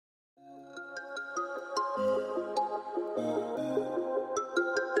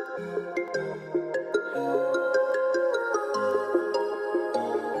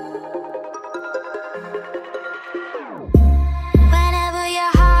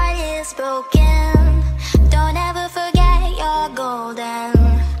is broken. Don't ever forget you're golden.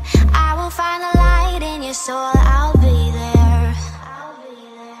 I will find the light in your soul. I'll be there.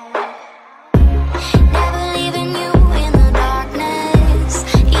 Never leaving you in the darkness,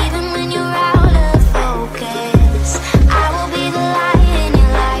 even when you're out of focus. I will be the light in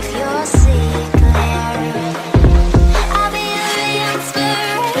your life. You'll see it clear. I'll be your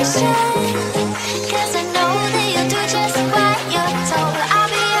inspiration, 'cause I know that you'll do just what you're told. I'll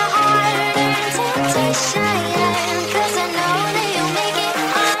be your heart and temptation, 'cause I know that you'll make it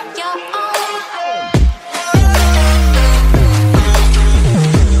on your own.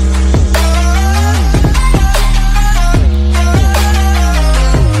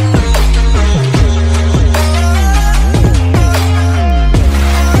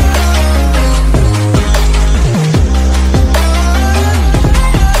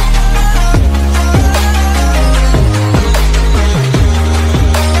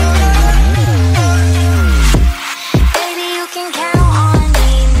 Baby, you can count on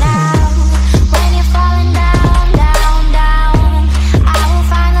me now. When you're falling down, down, down, I will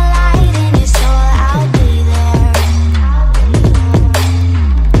find the light in your soul. I'll be there.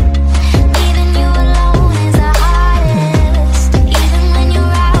 Leaving you alone is the hardest, even when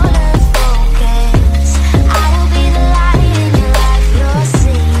you're out of focus. I will be the light in your life. You'll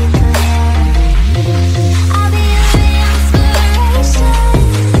see it clear. I'll be your inspiration,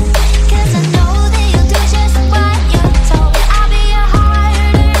 'cause I know that you'll do just what you're told. I'll be your heart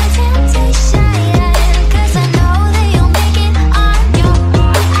and temptation, 'cause I know that you'll make it on your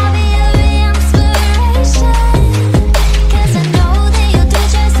own. I'll be your inspiration, 'cause I know that you'll do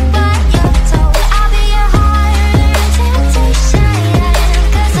just what you're told. I'll be your heart and temptation,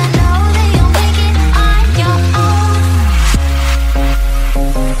 'cause I know that you'll make it on your own.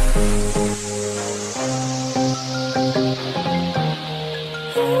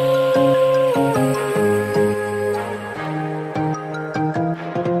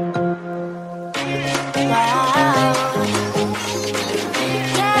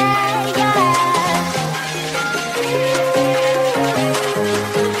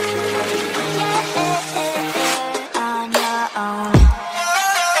 On your own.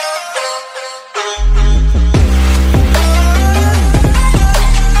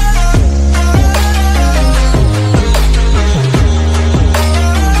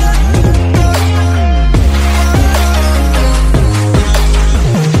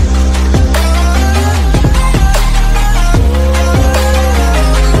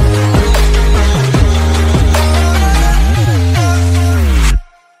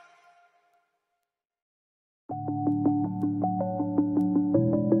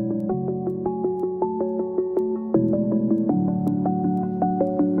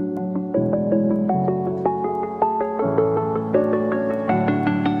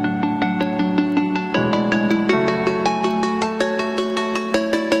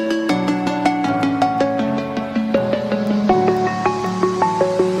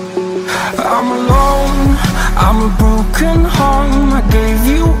 I'm alone, I'm a broken home. I gave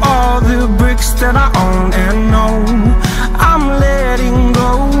you all the bricks that I own and know. I'm letting go,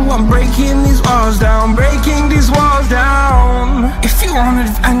 I'm breaking these walls down, breaking these walls down. If you want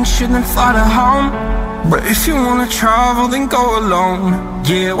adventure, then fly to home. But if you wanna travel, then go alone.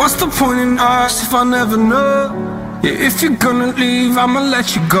 Yeah, what's the point in us if I never know? Yeah, if you're gonna leave, I'ma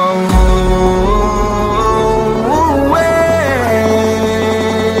let you go.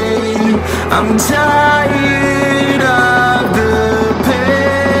 I'm tired of the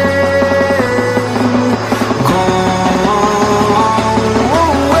pain. Go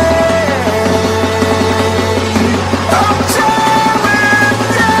away. I'm tired of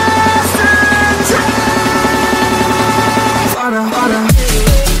destiny. Harder, harder.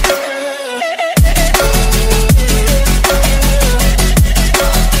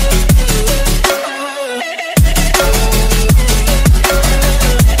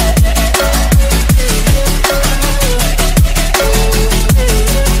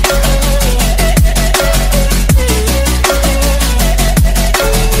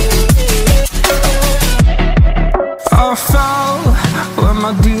 I fell where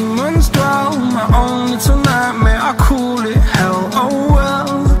my demons dwell. My own little nightmare, I call it hell. Oh well,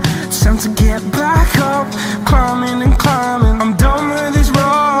 it's time to get back up. Climbing and climbing, I'm done with this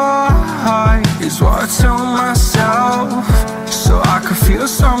ride, is what I tell myself, so I could feel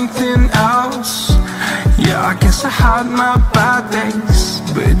something else. Yeah, I guess I had my bad days,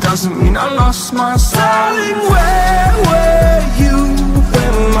 but it doesn't mean I lost myself. Darling, where were you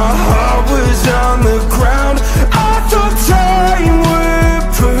when my heart was on the ground? I thought time would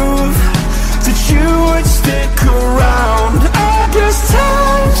prove that you would stick around. I guess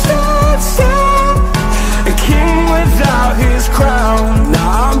time stopped.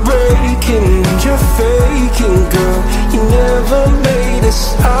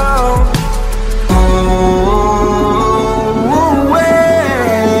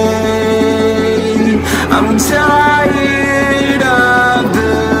 tired of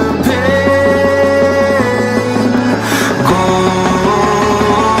the pain. Go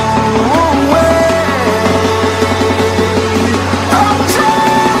away. I'm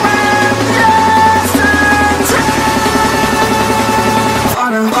tearing yesterday.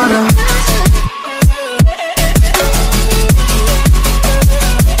 Water, water.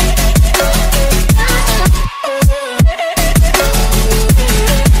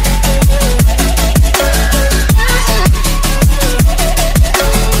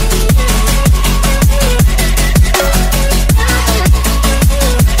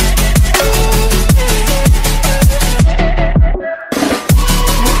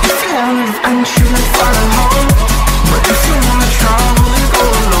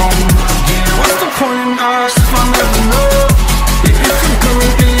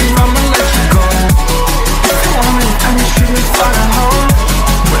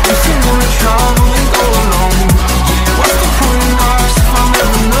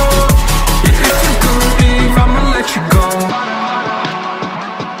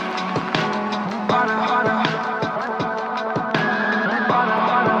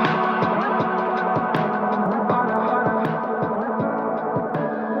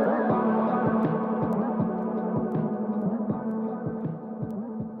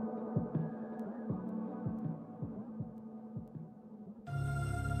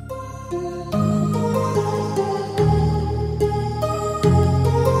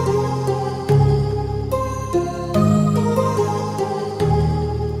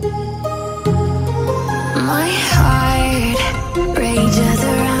 My heart rages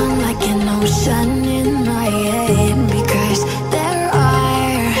around like an ocean in my head, because there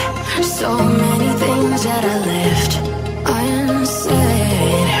are so many things that I left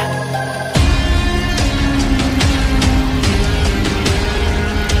unsaid.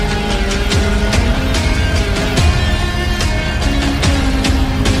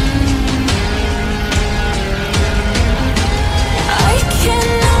 I can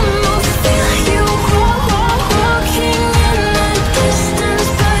almost feel you walking in the distance,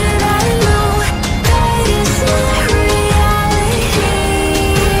 but I know that it's not reality.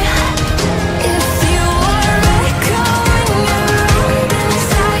 If you are echoing around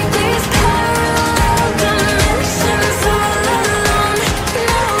inside these parallel dimensions all alone,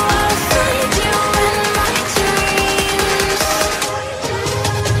 now I'll find you in my dreams.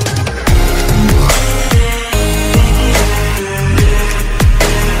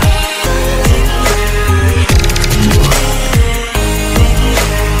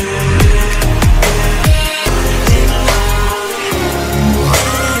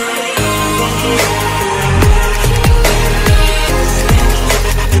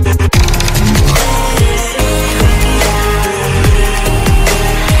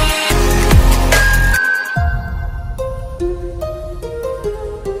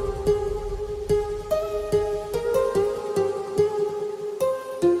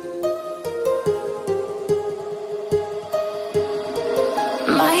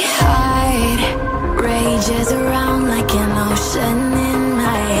 My heart rages around like an ocean in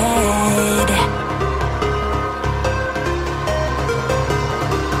my head.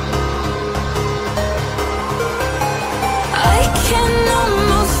 I can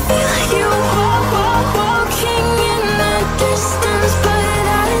almost feel you walking in the distance, but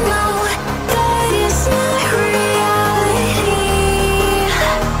I know that it's not reality.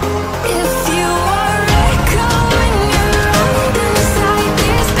 If you are echoing around inside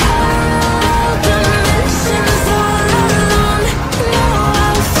these parallel dimensions all alone, now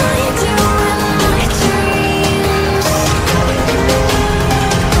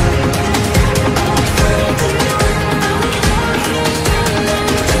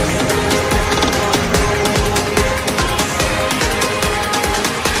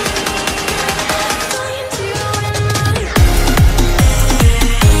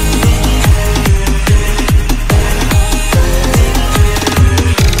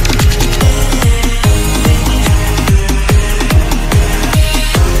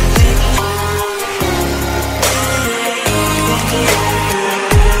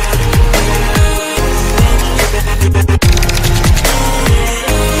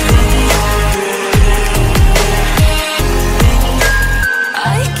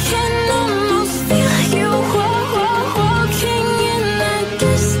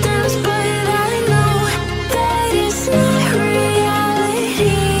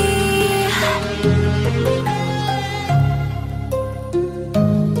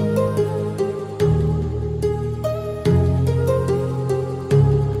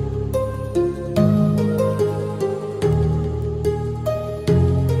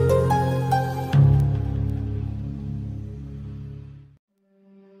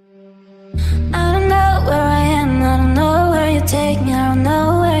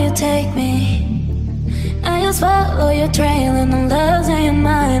follow your trail, and I'm losing your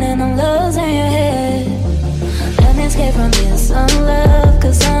mind, and I'm losing your head. Let me escape from this unlove,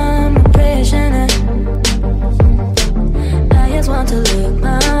 'cause I'm a prisoner. I just want to look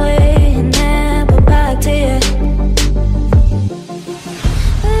my way and never back to you.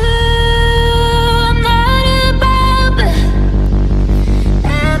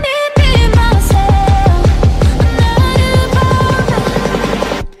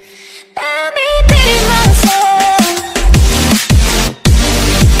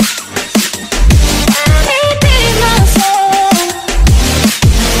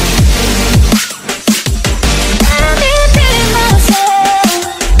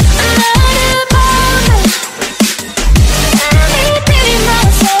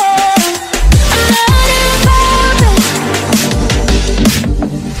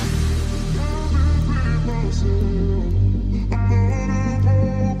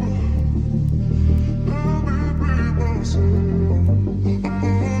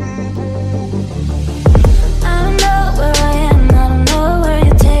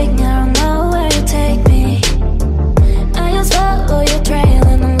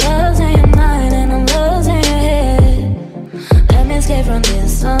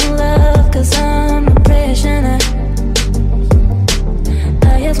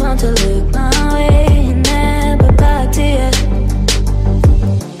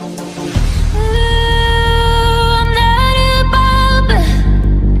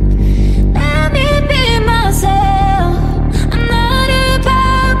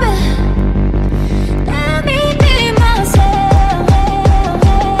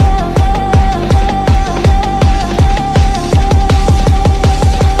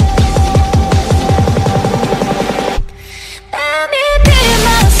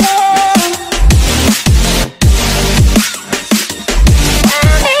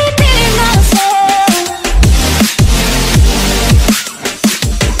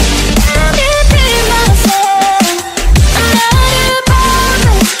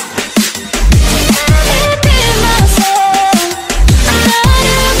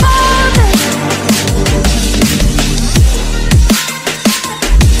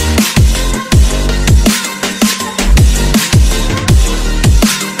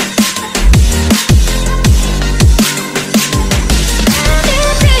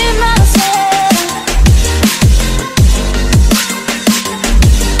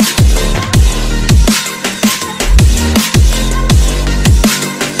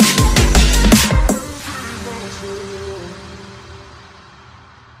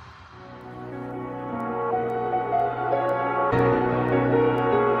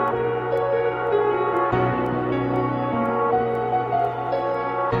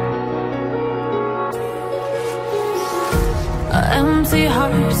 Empty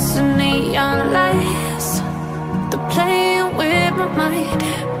hearts and neon lights, they're playing with my mind.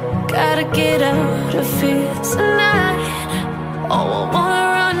 Gotta get out of here tonight. Oh, I wanna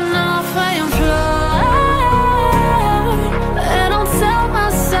run off and fly, and I'll tell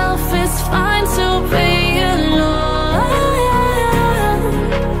myself it's fine to be alone,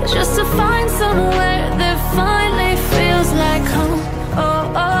 just to find somewhere that finally feels like home.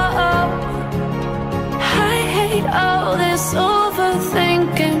 Oh, oh, oh. I hate all this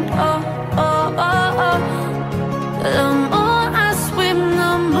overthinking. Oh, oh, oh, oh. The more I swim,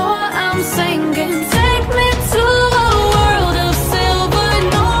 the more I'm sinking. Take me to a world of silver.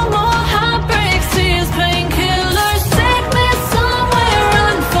 No more heartbreaks, tears, painkillers. Take me somewhere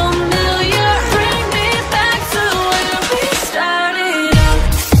unfamiliar. Bring me back to where we started out.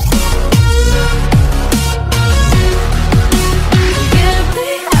 Get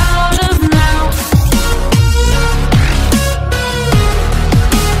me out of now,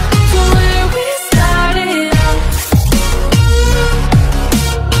 to where we started out.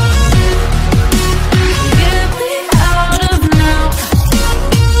 Get me out of now,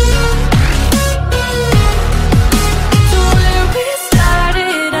 to where we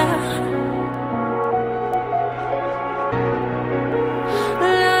started out.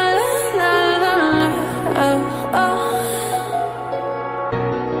 La la la la, oh, oh.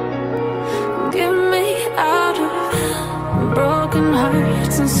 Get me out of broken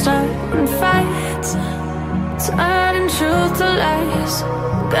hearts and starting fights, turning truth to lies.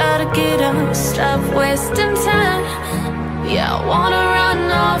 Gotta get up, stop wasting time. Yeah, I wanna run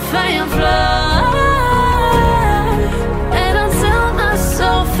off and fly, and I'll tell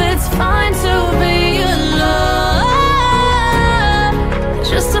myself it's fine to be alone,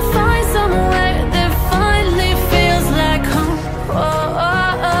 just to find somewhere that finally feels like home. Oh,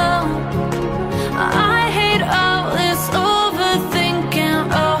 oh, oh. I hate all this overthinking.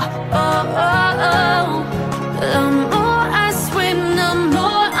 Oh, oh, oh, oh. The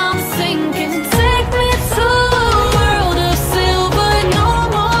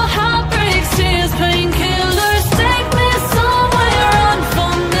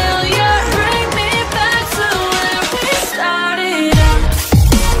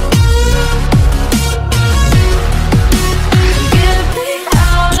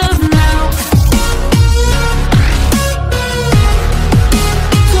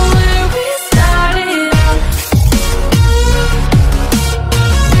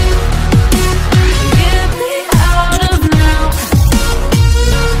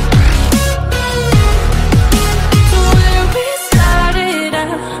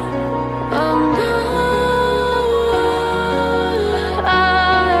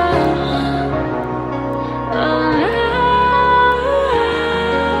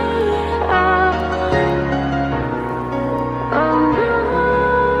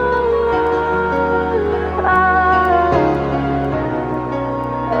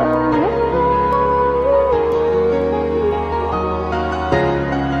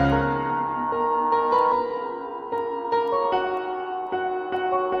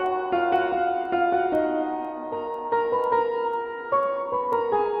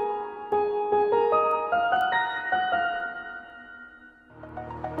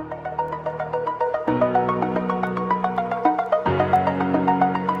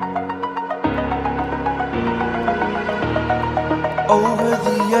over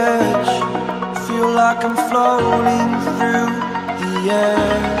the edge. Feel like I'm floating through the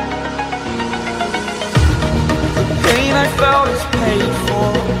air. The pain I felt is paid for,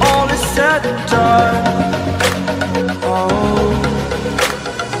 all is said and done. Oh,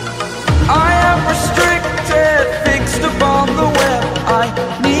 I am restricted, fixed upon the web. I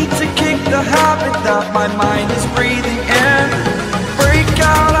need to kick the habit that my mind is breathing in. Break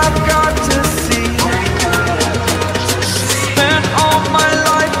out, I've got to see. Spent all my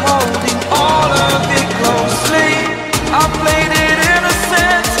life holding all of it closely. I played it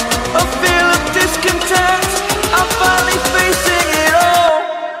innocent, a feel of discontent. I'm finally facing it all,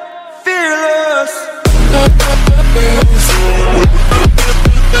 fearless.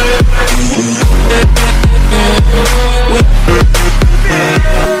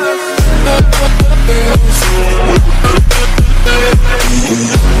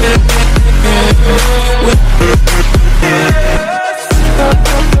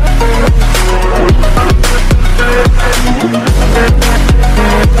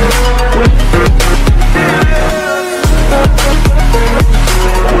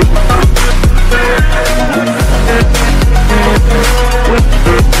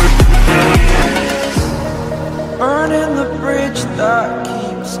 Burning the bridge that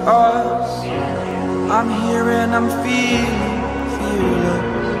keeps us. I'm here and I'm feeling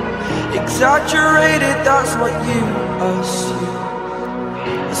fearless. Exaggerated, that's what you assume.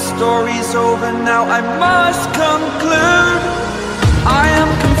 The story's over now, I must conclude. I am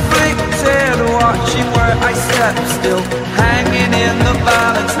conflicted, watching where I step still, hanging in the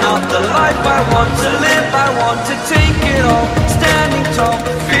balance. Not the life I want to live, I want to take it all. Standing tall,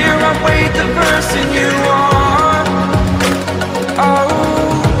 fear I weighed the person you are. Oh,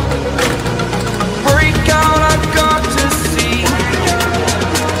 break out, I've got to see.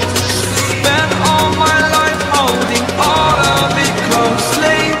 Spent all my life holding all of it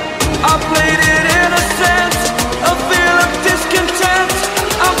closely. I played it innocent, a feel of discontent.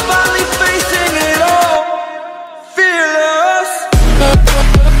 I'm finally facing it all, fearless.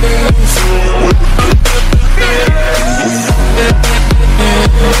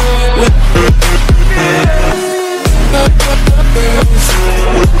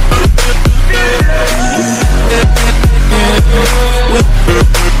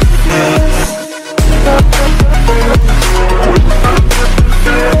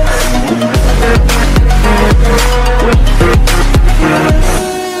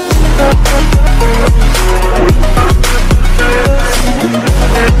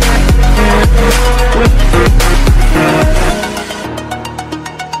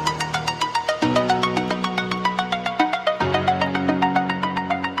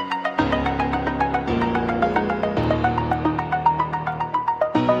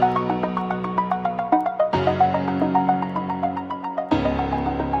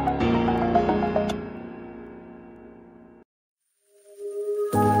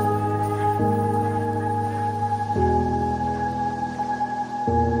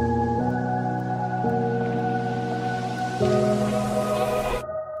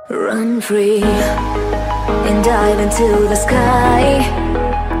 Run free and dive into the sky.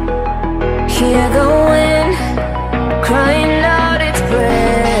 Hear the wind crying out its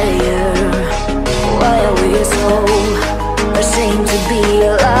prayer. Why are we so ashamed to be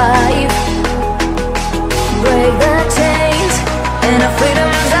alive? Break the chains and our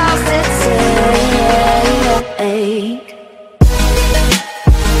freedom's ours to take.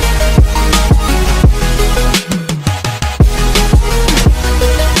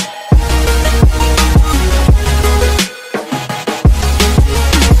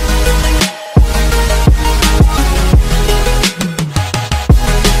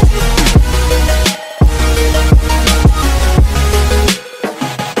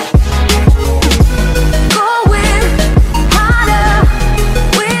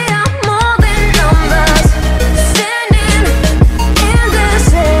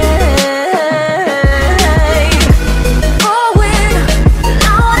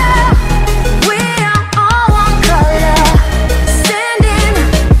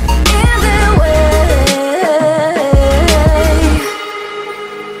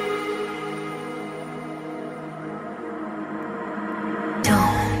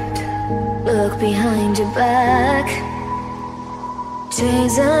 Look behind your back.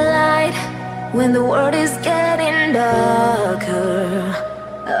 Chase a light when the world is getting darker.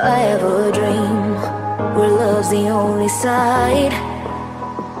 I have a dream where love's the only side.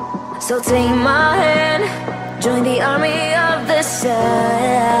 So take my hand, join the army of the shadows.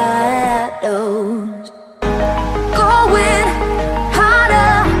 Going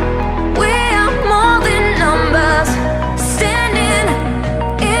harder, we are more than numbers. Standing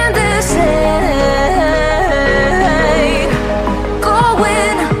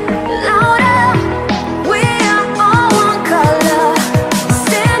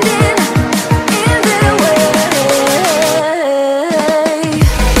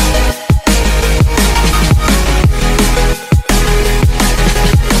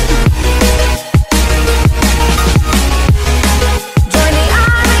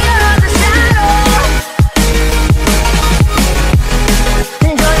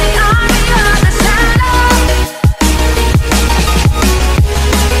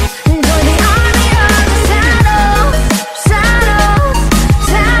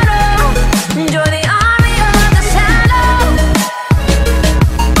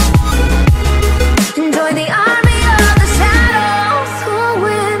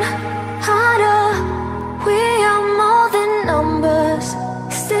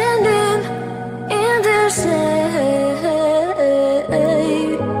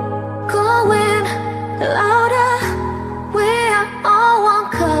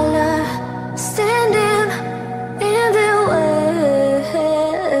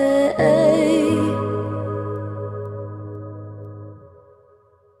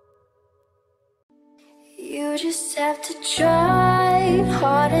You just have to try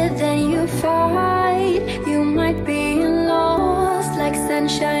harder than you fight. You might be lost like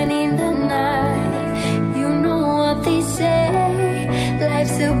sunshine in the night. You know what they say,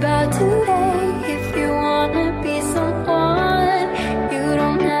 life's about today. If you wanna be someone, you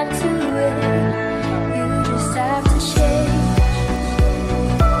don't have to wait. You just have to change.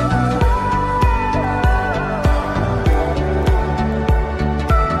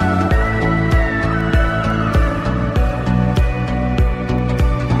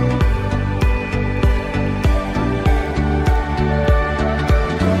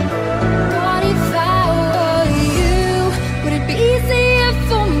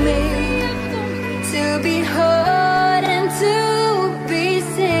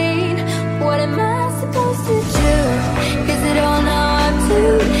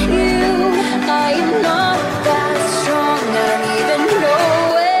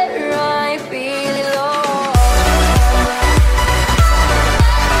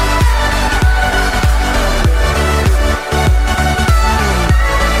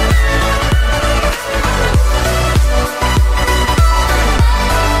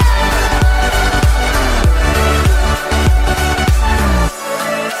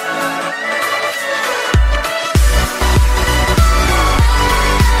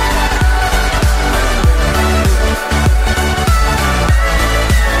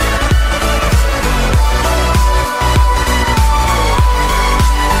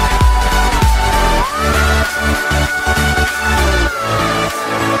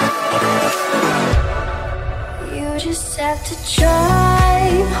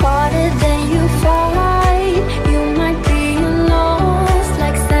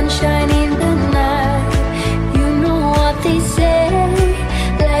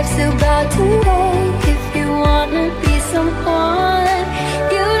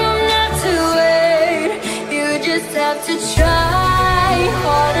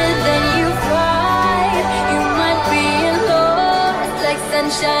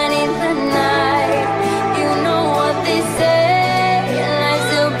 Sunshine in the night. You know what they say,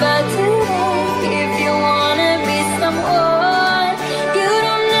 life's about today. If you wanna be someone, you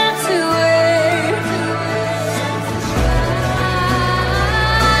don't have to wait.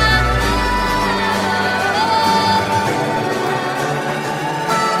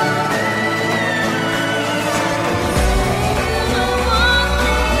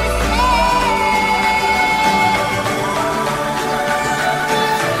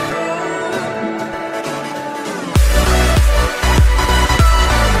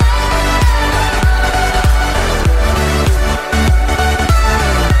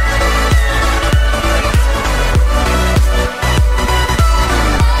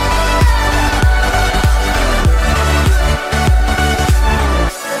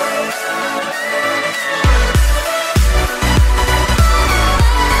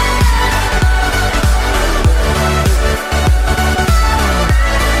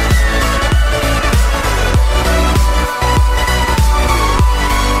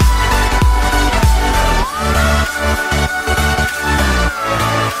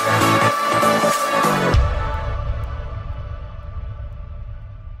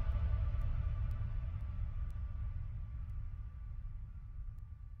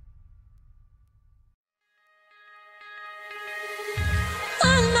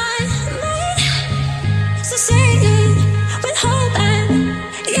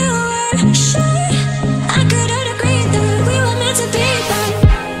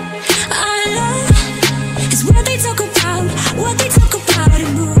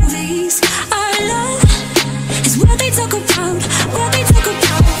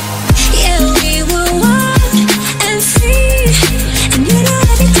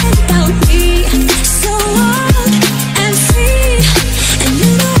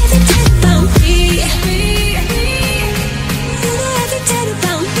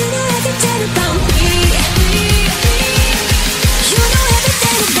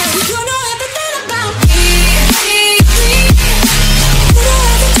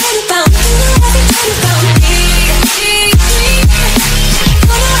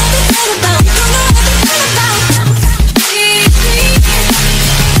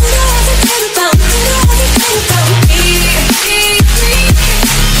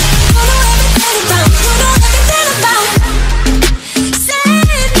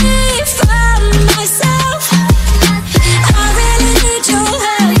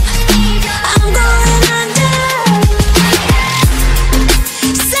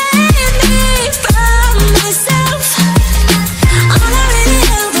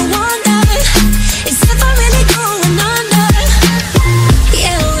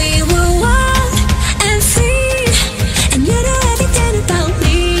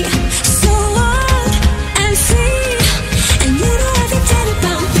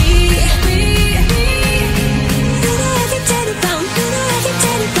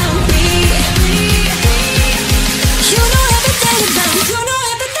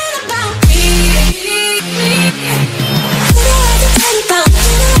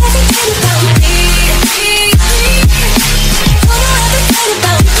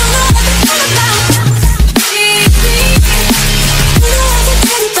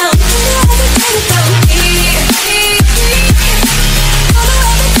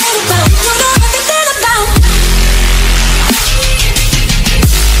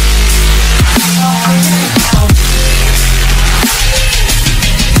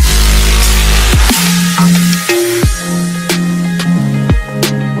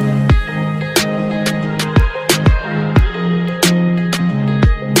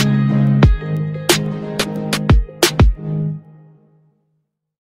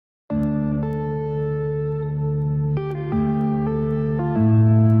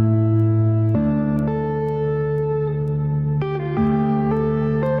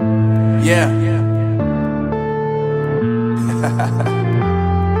 Yeah.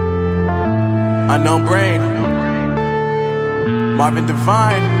 Unknown Brain, Marvin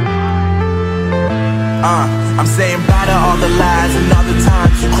Divine. I'm saying bye to all the lies and all the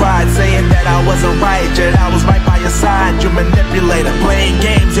times you cried, saying that I wasn't right, yet I was right by your side. You manipulator, playing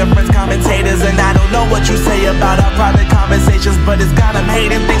games, your friends commentators, and I don't know what you say about our private conversations, but it's got them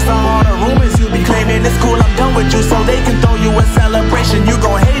hating. Thanks to all the rumors you be claiming. It's cool, I'm done with you, so they can throw you a celebration. You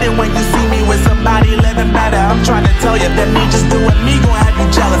gon' hate it when you see me with somebody living better. I'm trying to tell you that me just doing me gon' have you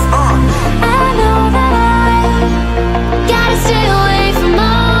jealous. I know that I gotta stay away from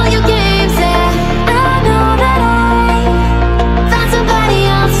all your games, yeah. I know that I found somebody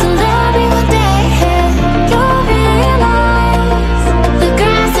else to love me one day, yeah. You'll realize the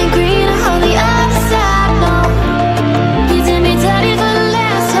grass ain't greener on the other side, no. You did me dirty for the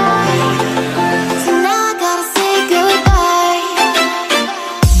last time, so now I gotta say goodbye.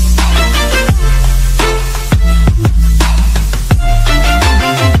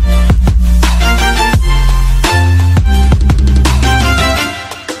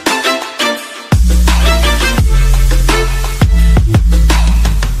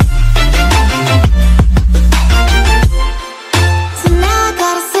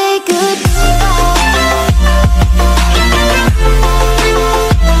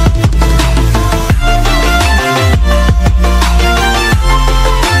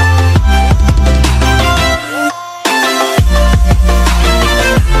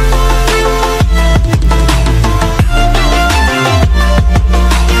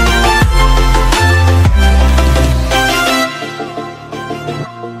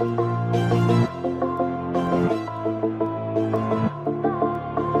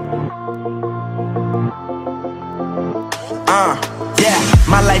 Yeah,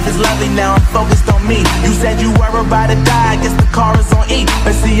 my life is lovely now, I'm focused on me. You said you were about to die, I guess the car is on E.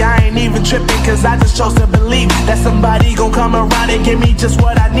 But see, I ain't even tripping, cause I just chose to believe that somebody gon' come around and give me just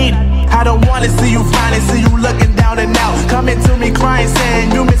what I need. I don't wanna see you finally, see you looking down and out, coming to me crying,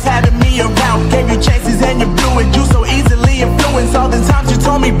 saying you miss having me around. Gave you chances and you blew it, you so easily influenced. All the times you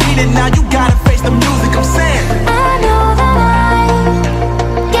told me beat it, now you gotta face the music. I'm saying I know that I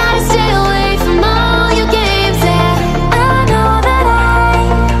gotta stay away from all your games, yeah. I know that I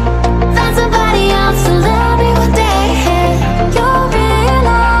found somebody else to love me one day, yeah. You'll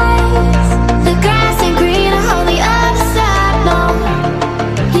realize the grass ain't greener on the other side, no.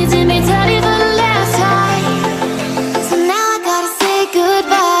 You did me dirty for the last time, so now I gotta say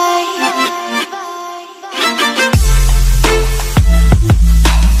goodbye.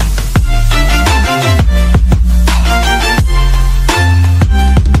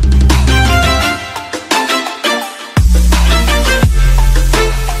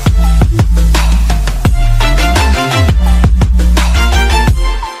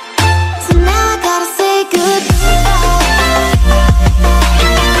 So now I gotta say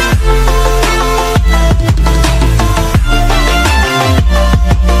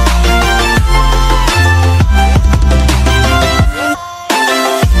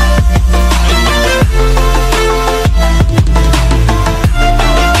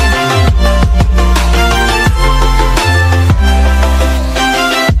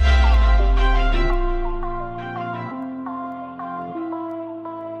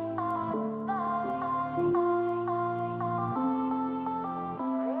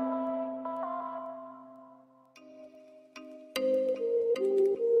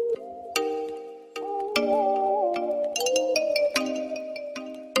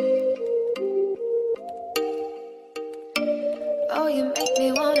Oh, you make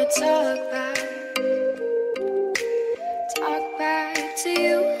me wanna talk back to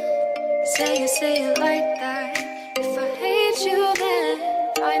you. Say it like that. If I hate you, then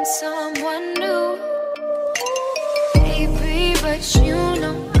find someone new. Baby, but you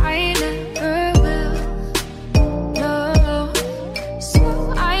know I never will. No, so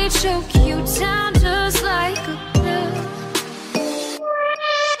I choke you down just like a pill.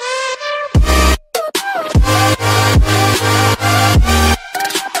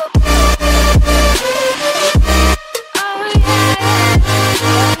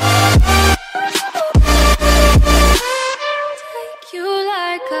 You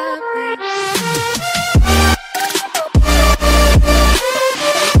like a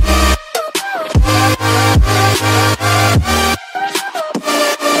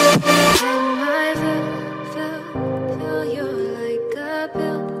fill you like a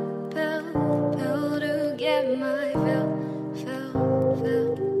pill to get my fill.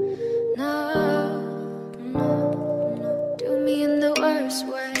 No, do me in the worst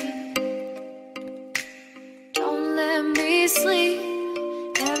way. Don't let me sleep.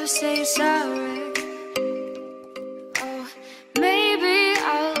 Never say sorry. Oh, maybe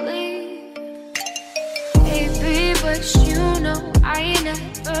I'll leave, baby, but you know I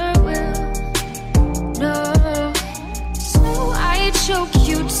never will. No, so I choke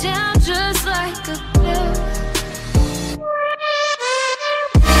you down just like a pill.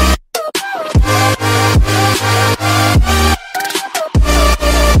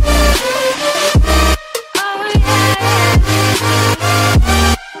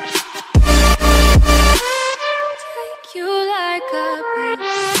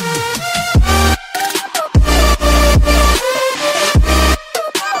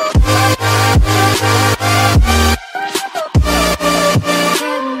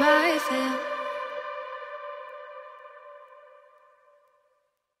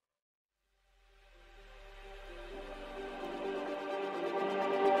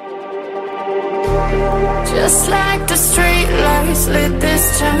 Just like the street lights lit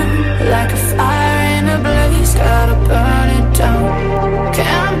this town, like a fire in a blaze, gotta burn it down.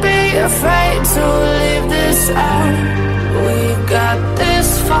 Can't be afraid to leave this out. We got this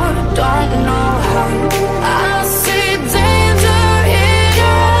far, don't know how. I see danger in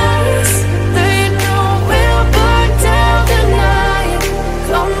your eyes. They know we'll burn down the night.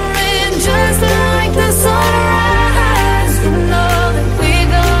 Coming just like the sunrise. You know that we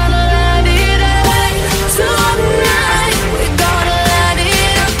gonna let it out. Tonight, we gonna let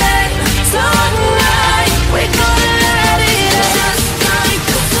it out. Tonight, we gonna let it out. Just like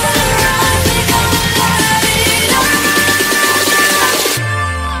the sunrise, we gonna let it out.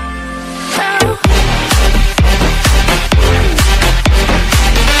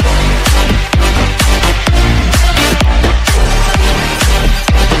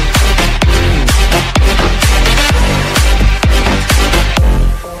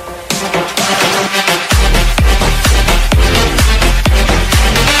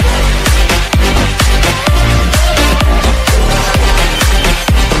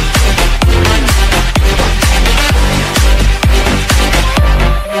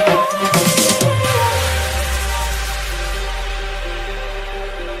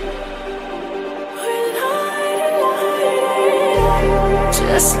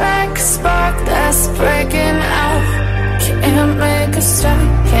 Just like a spark that's breaking out. Can't make a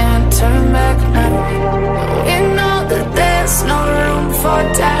stop, can't turn back now. We know that there's no